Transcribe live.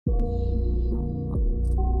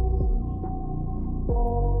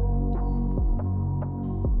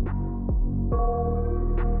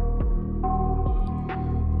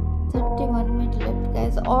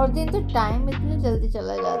Guys, और दिन तो टाइम इतनी जल्दी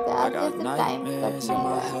चला जाता है, I आज got जैसे टाइम कट nightmares in नहीं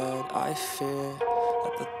my रहा है। head, I fear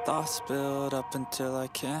that the thoughts build up until I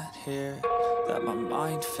can't hear, that my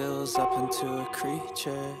mind fills up into a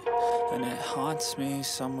creature, and it haunts me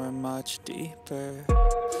somewhere much deeper.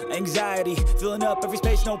 Anxiety, filling up every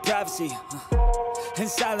space, no privacy. And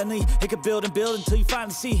silently, it could build and build until you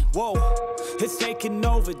finally see, whoa, it's taking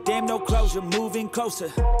over, damn, no closure, moving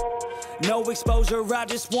closer. No exposure, I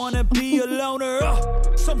just wanna be a loner.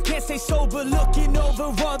 Some can't stay sober, looking over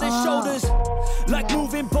all their shoulders, like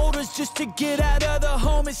moving boulders just to get out of the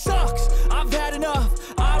home. It sucks, I've had enough,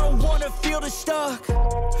 I don't wanna feel the stuck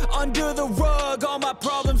under the rug, all my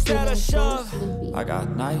problems that I shove. I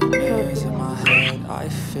got nightmares in my head, I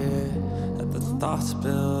fear that the thoughts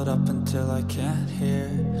build up until I can't hear,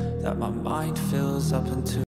 that my mind fills up into